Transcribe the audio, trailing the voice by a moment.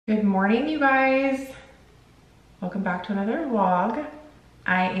Good morning, you guys. Welcome back to another vlog.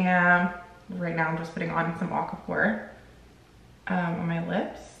 Right now I'm just putting on some Aquaphor on my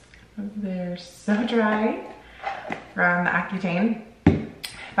lips. They're so dry from the Accutane.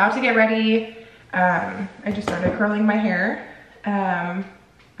 About to get ready. I just started curling my hair. I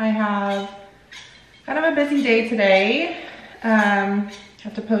have kind of a busy day today.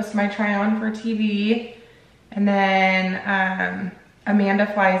 Have to post my try on for TV, and then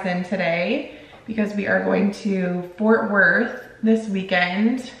Amanda flies in today because we are going to Fort Worth this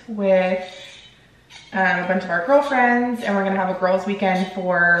weekend with a bunch of our girlfriends, and we're gonna have a girls weekend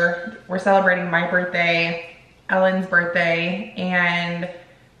we're celebrating my birthday, Ellen's birthday, and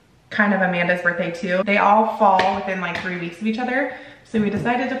kind of Amanda's birthday too. They all fall within like 3 weeks of each other. So we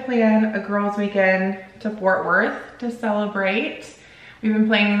decided to plan a girls weekend to Fort Worth to celebrate. We've been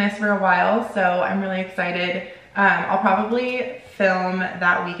planning this for a while, so I'm really excited. I'll probably film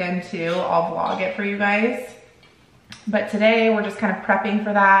that weekend too. I'll vlog it for you guys. But today we're just kind of prepping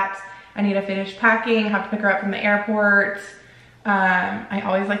for that. I need to finish packing, have to pick her up from the airport. I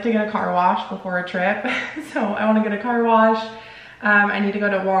always like to get a car wash before a trip. So I want to get a car wash. I need to go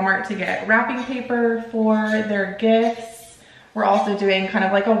to Walmart to get wrapping paper for their gifts. We're also doing kind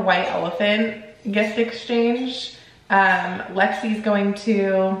of like a white elephant gift exchange. Lexi's going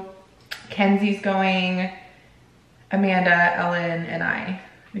to, Kenzie's going, Amanda, Ellen, and I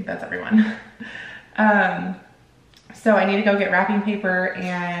think that's everyone. So I need to go get wrapping paper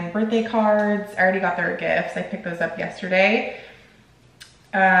and birthday cards. I already got their gifts. I picked those up yesterday.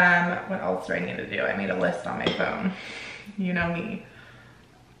 What else do I need to do? I made a list on my phone. You know me.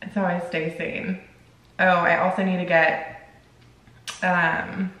 It's how I stay sane. Oh, I also need to get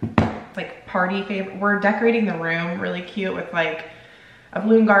like party favor. We're decorating the room really cute with like a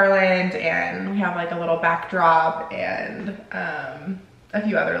balloon garland, and we have like a little backdrop and a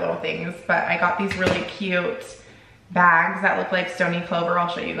few other little things. But I got these really cute bags that look like stony clover. I'll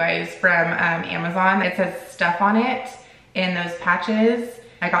show you guys from Amazon. It says stuff on it in those patches.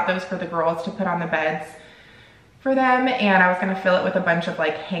 I got those for the girls to put on the beds for them, and I was gonna fill it with a bunch of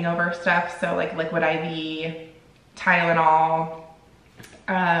like hangover stuff, so like liquid IV, Tylenol,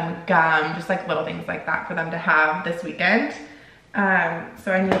 gum, just like little things like that for them to have this weekend.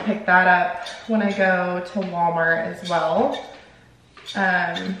 So I need to pick that up when I go to Walmart as well.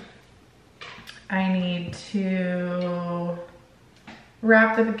 I need to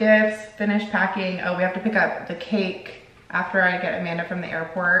wrap the gifts, finish packing. Oh, we have to pick up the cake after I get Amanda from the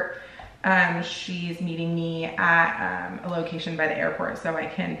airport. She's meeting me at a location by the airport so I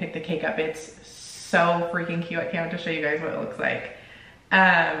can pick the cake up. It's so freaking cute. I can't wait to show you guys what it looks like.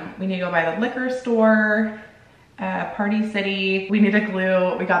 We need to go by the liquor store, Party City. We need to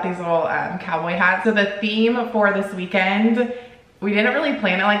glue, we got these little cowboy hats. So the theme for this weekend, we didn't really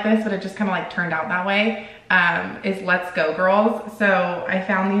plan it like this, but it just kind of like turned out that way, is Let's Go Girls. So I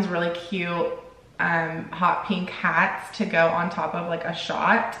found these really cute hot pink hats to go on top of like a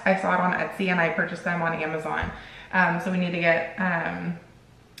shot. I saw it on Etsy and I purchased them on Amazon. So we need to get,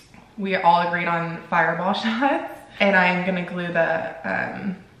 we all agreed on fireball shots, and I'm gonna glue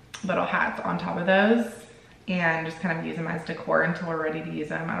the little hats on top of those and just kind of use them as decor until we're ready to use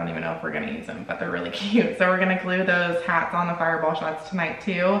them. I don't even know if we're gonna use them, but they're really cute. So we're gonna glue those hats on the fireball shots tonight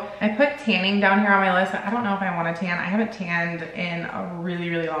too. I put tanning down here on my list, but I don't know if I want to tan. I haven't tanned in a really,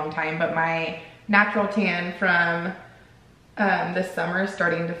 really long time, but my natural tan from this summer is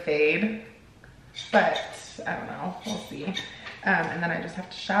starting to fade, but I don't know, we'll see. And then I just have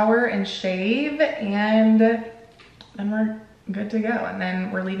to shower and shave, and then we're good to go. And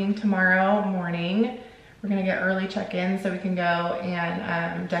then we're leaving tomorrow morning. We're gonna get early check-in so we can go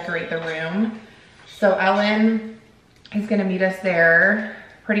and decorate the room. So Ellen is gonna meet us there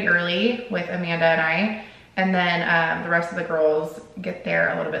pretty early with Amanda and I. And then the rest of the girls get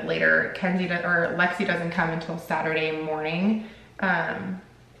there a little bit later. Lexi doesn't come until Saturday morning.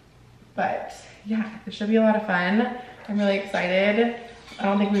 But yeah, it should be a lot of fun. I'm really excited. I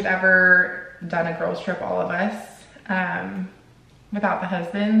don't think we've ever done a girls trip, all of us, without the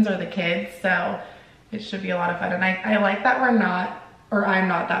husbands or the kids. So it should be a lot of fun. And I like that I'm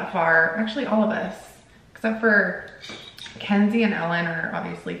not that far. Actually, all of us, except for Kenzie and Ellen are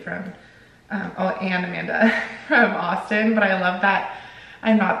obviously from, and Amanda from Austin, but I love that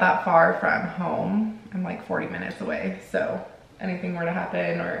I'm not that far from home. I'm like 40 minutes away. So anything were to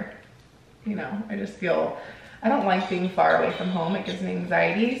happen, or, you know, I just feel, I don't like being far away from home. It gives me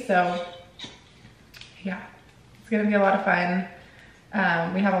anxiety. So yeah, it's gonna be a lot of fun.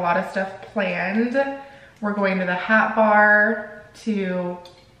 We have a lot of stuff planned. We're going to the hat bar to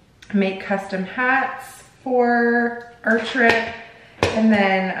make custom hats for our trip. And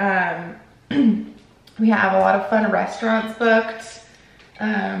then we have a lot of fun restaurants booked,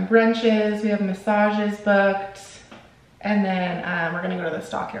 brunches, we have massages booked, and then we're gonna go to the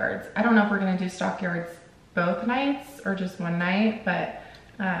stockyards. I don't know if we're gonna do stockyards both nights or just one night, but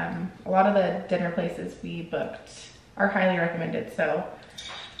a lot of the dinner places we booked are highly recommended, so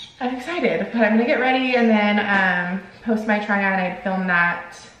I'm excited. But I'm gonna get ready and then post my try on. I filmed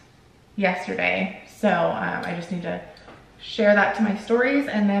that yesterday, so I just need to share that to my stories,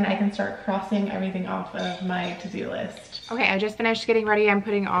 and then I can start crossing everything off of my to-do list. Okay, I just finished getting ready. I'm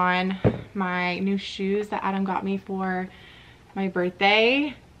putting on my new shoes that Adam got me for my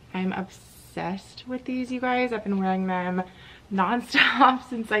birthday. I'm obsessed with these, you guys. I've been wearing them non-stop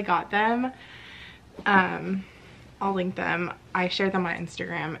since I got them. I'll link them. I shared them on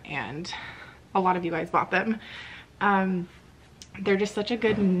Instagram and a lot of you guys bought them. They're just such a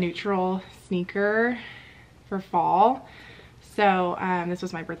good neutral sneaker for fall. So this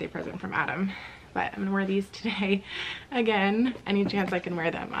was my birthday present from Adam, but I'm gonna wear these today again. Any chance I can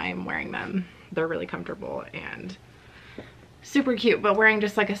wear them, I'm wearing them. They're really comfortable and super cute, but wearing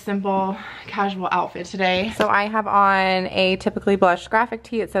just like a simple casual outfit today. So I have on a Typically Blush graphic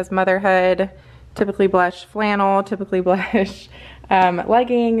tee. It says motherhood, Typically Blush flannel, Typically Blush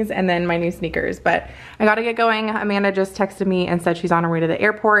leggings, and then my new sneakers. But I gotta get going. Amanda just texted me and said she's on her way to the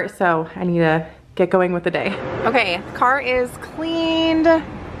airport, so I need to get going with the day. Okay, car is cleaned.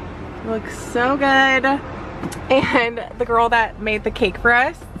 Looks so good. And the girl that made the cake for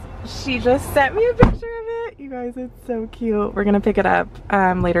us, she just sent me a picture of it. You guys, it's so cute. We're gonna pick it up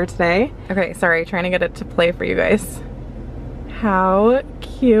later today. Okay, sorry, trying to get it to play for you guys. How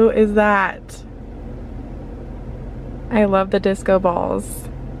cute is that? I love the disco balls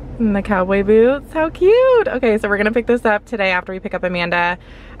and the cowboy boots. How cute. Okay, so we're gonna pick this up today after we pick up Amanda.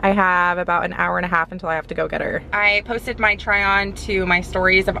 I have about an hour and a half until I have to go get her. I posted my try on to my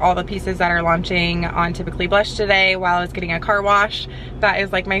stories of all the pieces that are launching on Typically Blush today while I was getting a car wash. That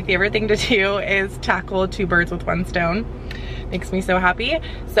is like my favorite thing to do, is tackle two birds with one stone. Makes me so happy.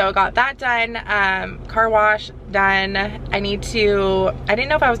 So got that done, car wash done. I didn't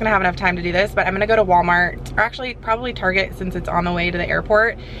know if I was gonna have enough time to do this, but I'm gonna go to Walmart, or actually probably Target since it's on the way to the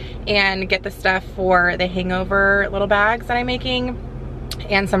airport, and get the stuff for the hangover little bags that I'm making,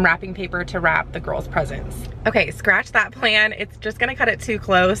 and some wrapping paper to wrap the girls' presents. Okay, scratch that plan. It's just gonna cut it too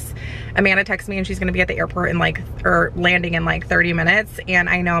close. Amanda texted me and she's gonna be at the airport in landing in like 30 minutes. And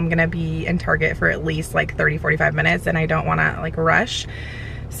I know I'm gonna be in Target for at least like 30-45 minutes, and I don't wanna like rush.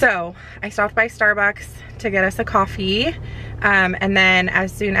 So I stopped by Starbucks to get us a coffee. And then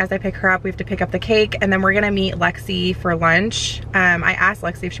as soon as I pick her up, we have to pick up the cake, and then we're gonna meet Lexi for lunch. I asked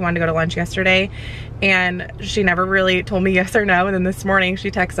Lexi if she wanted to go to lunch yesterday, and she never really told me yes or no. And then this morning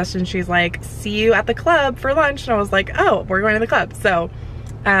she texted us and she's like, see you at the club for lunch. And I was like, oh, we're going to the club. So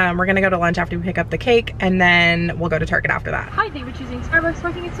we're gonna go to lunch after we pick up the cake, and then we'll go to Target after that. Hi, thank you for choosing Starbucks.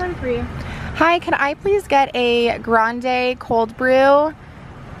 What can I get started for you? Hi, can I please get a grande cold brew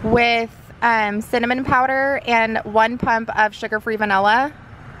with cinnamon powder and 1 pump of sugar-free vanilla?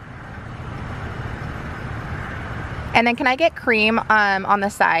 And then can I get cream on the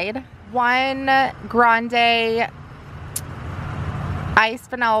side? 1 grande iced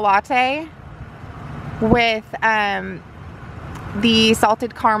vanilla latte with the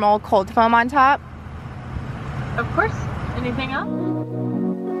salted caramel cold foam on top. Of course. Anything else?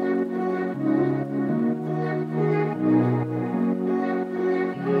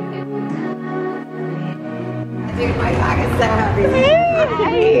 Dude, my dog is so happy.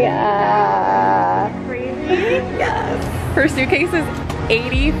 Crazy? Yes. Her suitcase is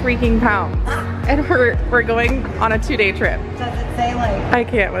 80 freaking pounds. And we're going on a 2-day trip. Does it say like... I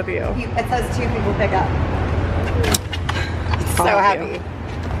can't with you. It says 2 people pick up. It's so happy.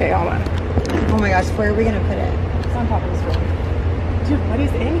 Okay, hold on. Oh my gosh, where are we gonna put it? It's on top of this room. Dude, what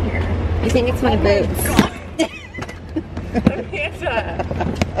is in here? I think it's my boots. Amanda.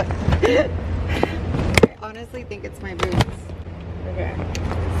 I honestly think it's my boots. Okay.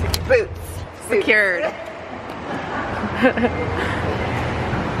 Boots. Secured.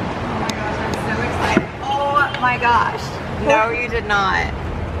 Oh my gosh. No, you did not.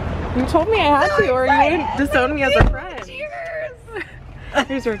 You told me I had to, or you wouldn't disown me as a friend. Cheers.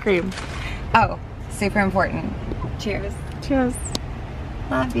 Here's your cream. Oh, super important. Cheers. Cheers.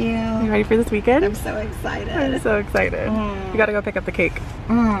 Love you. You ready for this weekend? I'm so excited. I'm so excited. You gotta go pick up the cake.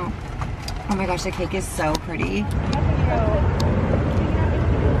 Oh my gosh, the cake is so pretty.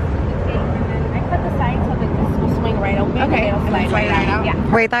 Right open. Okay. It'll slide right out.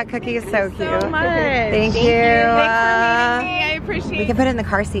 Yeah. Wait, that cookie is so cute. So much. Thank you. Thanks for meeting me. I appreciate it. We can put it in the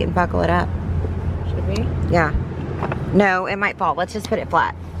car seat and buckle it up. Should we? Yeah. No, it might fall. Let's just put it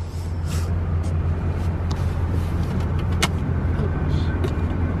flat.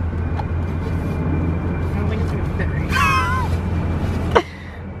 I don't think it's gonna fit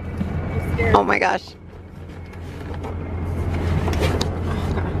right. Oh my gosh.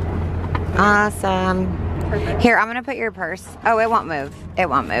 Awesome. Perfect. Here, I'm gonna put your purse. Oh, it won't move. It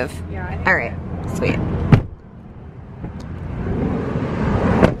won't move. Yeah. I think All right, sweet.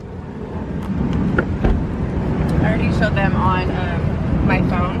 I already showed them on my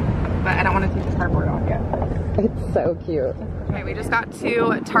phone, but I don't want to take the cardboard off yet. It's so cute. Okay, we just got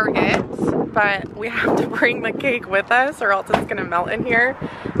to Target, but we have to bring the cake with us or else it's gonna melt in here.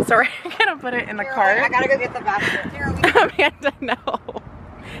 So we're gonna put it in the cart. I gotta go get the basket. Amanda, no.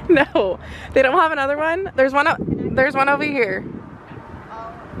 No, they don't have another one. There's one over here.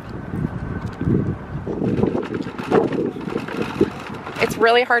 It's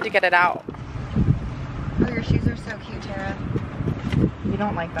really hard to get it out. Oh, your shoes are so cute, Tara. You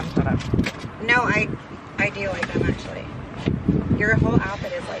don't like them, shut up. No, I do like them actually. Your whole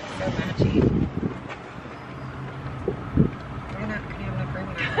outfit is like so matchy. We're not gonna have enough room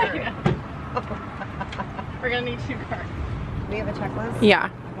in our car. We're gonna need 2 carts. We have a checklist? Yeah,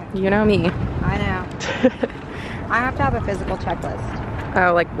 Okay. you know me. I know. I have to have a physical checklist.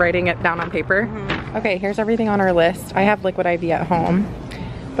 Oh, like writing it down on paper? Mm-hmm. Okay, here's everything on our list. I have Liquid IV at home,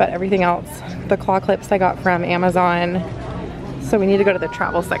 but everything else, the claw clips I got from Amazon. So we need to go to the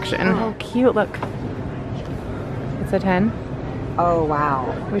travel section. Oh, cute, look. It's a 10. Oh,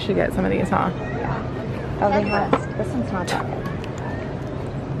 wow. We should get some of these, huh? Yeah. Oh, they have. This one's not that good.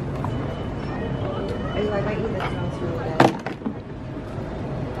 Oh, I bet you this smells really good.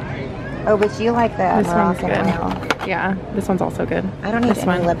 Oh, but you like the This one's good. oil. Yeah, this one's also good. I don't need this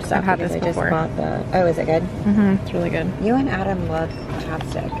any one. lip stuff. I've had because this I just before. bought the. Oh, is it good? Mm-hmm, it's really good. You and Adam love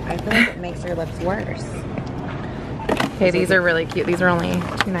chapstick. I feel like it makes your lips worse. Okay, these are really cute. These are only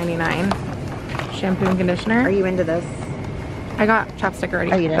 $2.99. Shampoo and conditioner. Are you into this? I got chapstick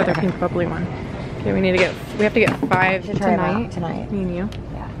already. Oh, you did? The Okay. pink bubbly one. Okay, we have to get 5 should try them tonight. out tonight. Me and you.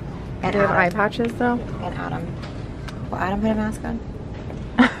 Yeah. Do And you have eye Adam. patches though? And Adam. Will Adam put a mask on?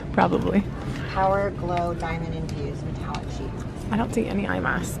 Probably. Power Glow Diamond Infused Metallic Sheets. I don't see any eye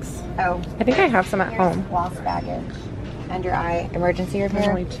masks. Oh. I think I have some at Here's home. lost baggage. Under eye emergency There's repair.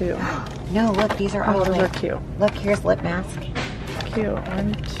 only 2. No, look, these are all Oh, those really are cute. Look, here's lip mask. Cute.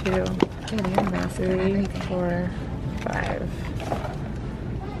 1, 2, Dude, they have masks and 3, everything. 4, 5.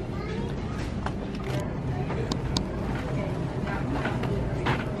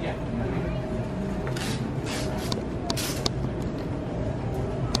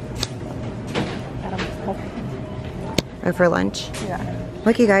 Oh, for lunch? Yeah.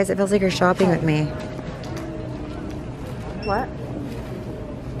 Look, you guys, it feels like you're shopping with me. What?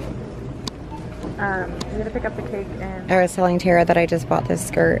 We gotta pick up the cake and I was telling Tara that I just bought this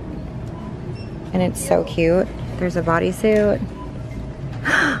skirt. And it's so cute. There's a bodysuit.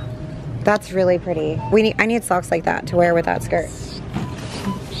 That's really pretty. I need socks like that to wear with that skirt.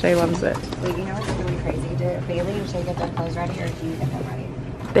 Shay loves it. Wait, you know what's really crazy? Do Bailey and Shay get their clothes ready, or do you get them ready?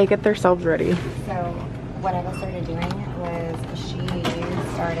 They get themselves ready. So what Eva started doing was she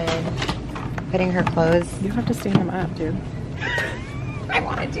started putting her clothes. You have to stand them up, dude. I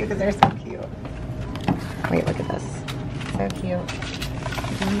wanted to because they're so cute. Wait, look at this. So cute.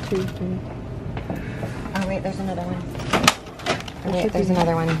 1, 2, 3. Oh wait, there's another one. There Wait, should there's be-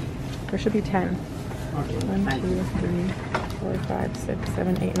 another one. There should be 10. 1, 2, 3, 4, 5, 6,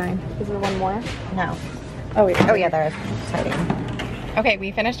 7, 8, 9. Is there one more? No. Oh wait. Oh yeah, there is. It's hiding. Okay,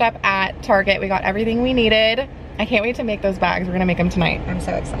 we finished up at Target. We got everything we needed. I can't wait to make those bags. We're gonna make them tonight. I'm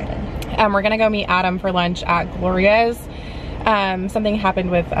so excited. We're gonna go meet Adam for lunch at Gloria's. Something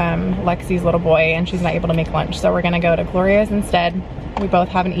happened with Lexi's little boy and she's not able to make lunch. So we're gonna go to Gloria's instead. We both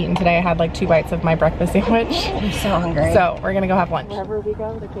haven't eaten today. I had like 2 bites of my breakfast sandwich. I'm so hungry. So we're gonna go have lunch. Wherever we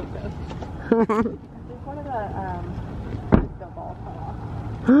go, the cake goes. I think one of the balls fell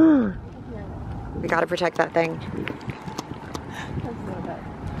off. We gotta protect that thing.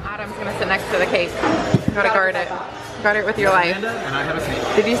 Adam's gonna sit next to the cake. You gotta guard it. Guard it with your life. And I have a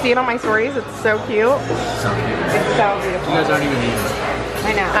seat. Did you see it on my stories? It's so cute. So cute. It's so beautiful. You guys aren't even eating.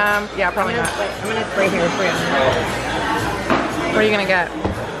 I know. Yeah, probably not. I'm gonna spray here for you. What are you gonna get? I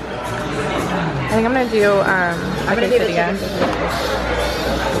think I'm gonna do a quesadilla.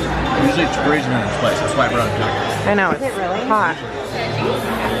 Usually it's freezing in this place. That's why I brought a jacket. I know, it's it really? hot.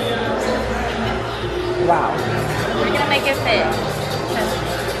 Wow. We're gonna make it fit.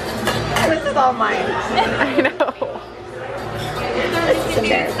 This is all mine. I know.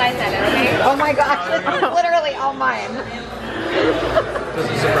 Oh my gosh, this is literally all mine.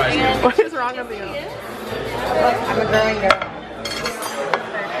 Doesn't surprise me. What is wrong with you? I'm a growing girl.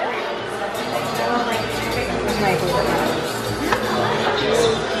 My favorite.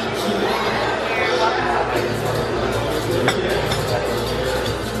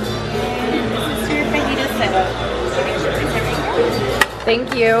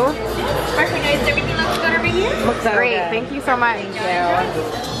 Thank you. Perfect, guys. Everything looks good over here? Looks great. good. Thank you so much. Thank you.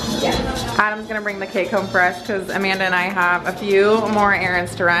 Adam's gonna bring the cake home for us because Amanda and I have a few more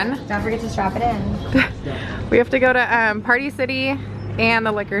errands to run. Don't forget to strap it in. We have to go to Party City and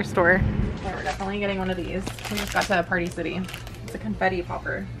the liquor store. Okay, we're definitely getting one of these. We just got to Party City. It's a confetti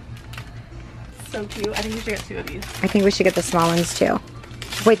popper. So cute. I think we should get 2 of these. I think we should get the small ones too.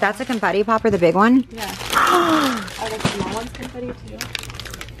 Wait, that's a confetti popper, the big one? Yeah. Are the small ones confetti too?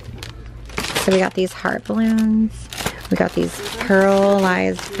 So we got these heart balloons. We got these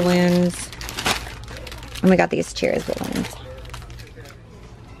pearlized balloons. And we got these cheers balloons.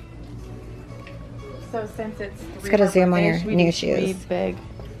 So since it's Let's get a zoom on your new shoes. 3 big.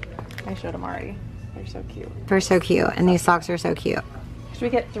 I showed them already. They're so cute. They're so cute. And these socks are so cute. Should we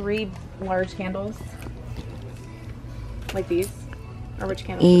get 3 large candles? Like these? Or which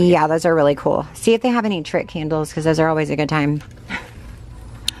candles? Yeah, those are really cool. See if they have any trick candles because those are always a good time.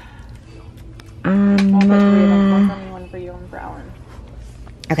 I'll put 3 of them. 1 for me, 1 for you, 1 for Alan.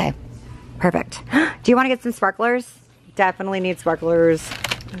 Okay, perfect. Do you want to get some sparklers? Definitely need sparklers.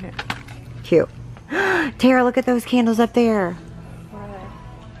 Okay. Cute. Tara, look at those candles up there. Where are they?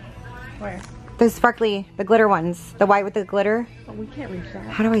 Where? Those sparkly, the glitter ones. The white with the glitter. Oh, we can't reach that.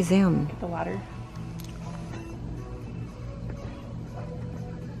 How do I zoom? The ladder.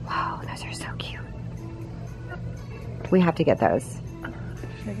 Wow, those are so cute. We have to get those.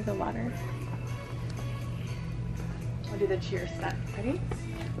 Should I get the ladder? I'll do the cheer set. Ready?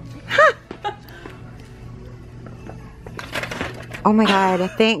 Oh my God,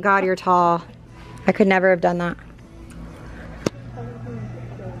 thank God you're tall. I could never have done that.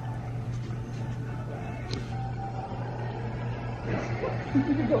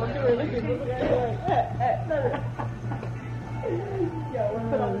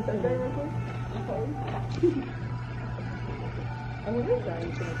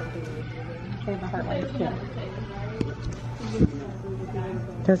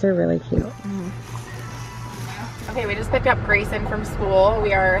 Those are really cute. Okay, we just picked up Grayson from school.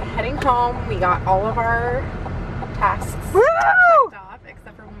 We are heading home. We got all of our tasks checked off,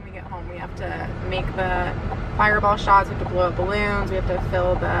 except for when we get home. We have to make the fireball shots, we have to blow up balloons, we have to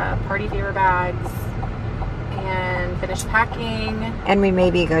fill the party favor bags, and finish packing. And we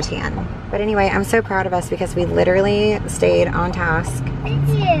maybe go tan. But anyway, I'm so proud of us because we literally stayed on task. Thank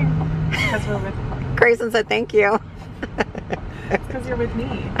you. Because we're with Grayson said thank you. because you're with me.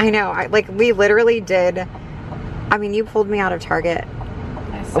 I know, we literally did. I mean, you pulled me out of Target.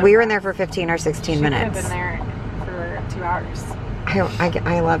 We were in there for 15 or 16 minutes. Could have been there for 2 hours.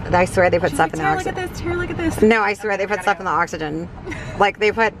 I love it. I swear they put stuff in the oxygen. Look at this, Tara, look at this. No, I swear they put stuff in the oxygen. Like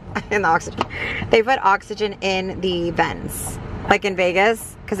they put in the oxygen. They put oxygen in the vents. Like in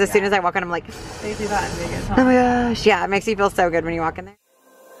Vegas. Because as soon as I walk in, I'm like, They do that in Vegas, huh? oh my gosh. Yeah, it makes you feel so good when you walk in there.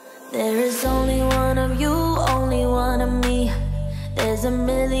 There is only one of you, only one of me. There's a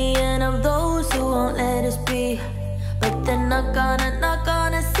million of those who won't let us be. But they're not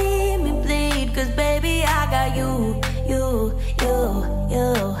gonna see me bleed. Cause baby, I got you.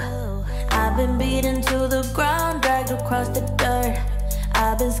 I've been beaten to the ground, dragged across the dirt.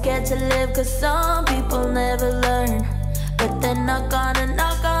 I've been scared to live cause some people never learn. But they're not gonna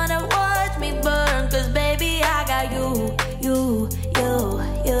watch me burn. Cause baby, I got you.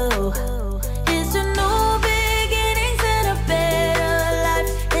 It's a new beginnings and a better life.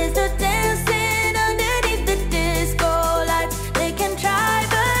 It's the dancing underneath the disco lights. They can try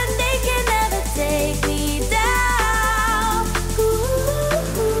but they can never take me down.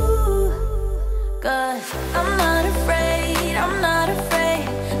 Ooh, cause I'm not afraid, I'm not afraid,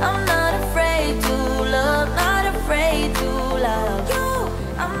 I'm not afraid to love, not afraid to love you.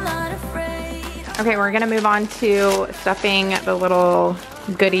 I'm not afraid. Okay, we're gonna move on to stuffing the little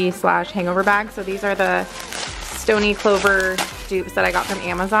goodie / hangover bag. So these are the Stony Clover dupes that I got from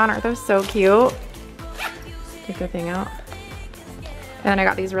Amazon. Are those so cute? Take the thing out. And then I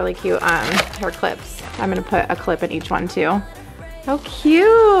got these really cute hair clips. I'm gonna put a clip in each one too. How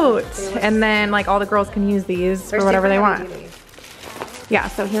cute! And then like all the girls can use these for whatever they want. Yeah,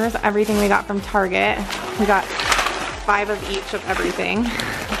 so here's everything we got from Target. We got 5 of each of everything.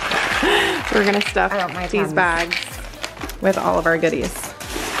 We're gonna stuff these bags with all of our goodies.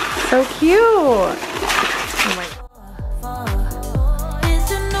 So cute! Oh my God.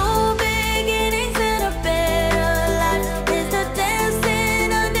 It's a new beginnings and a better life. It's the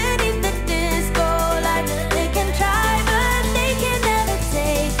dancing underneath the disco lights. They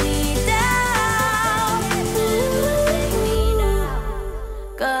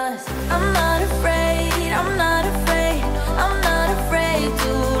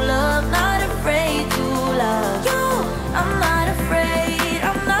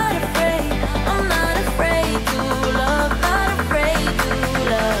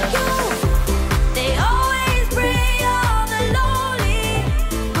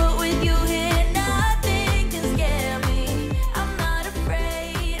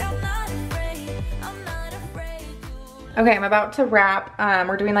Okay, I'm about to wrap.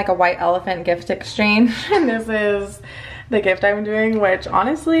 We're doing like a white elephant gift exchange, and this is the gift I'm doing, which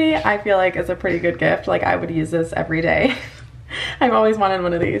honestly I feel like is a pretty good gift. Like I would use this every day. I've always wanted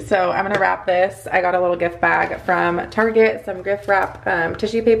one of these. So I'm gonna wrap this. I got a little gift bag from Target, some gift wrap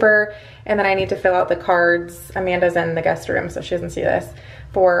tissue paper, and then I need to fill out the cards. Amanda's in the guest room, so she doesn't see this,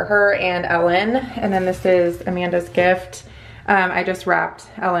 for her and Ellen. And then this is Amanda's gift. I just wrapped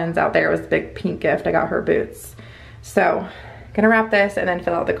Ellen's out there. It was a big pink gift. I got her boots. So gonna wrap this and then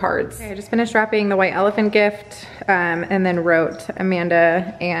fill out the cards. Okay, I just finished wrapping the white elephant gift and then wrote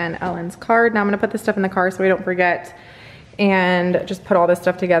Amanda and Ellen's card. Now I'm gonna put this stuff in the car so we don't forget and just put all this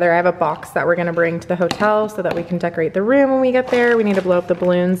stuff together. I have a box that we're gonna bring to the hotel so that we can decorate the room when we get there. We need to blow up the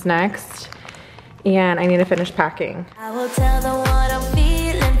balloons next, and I need to finish packing. I will tell the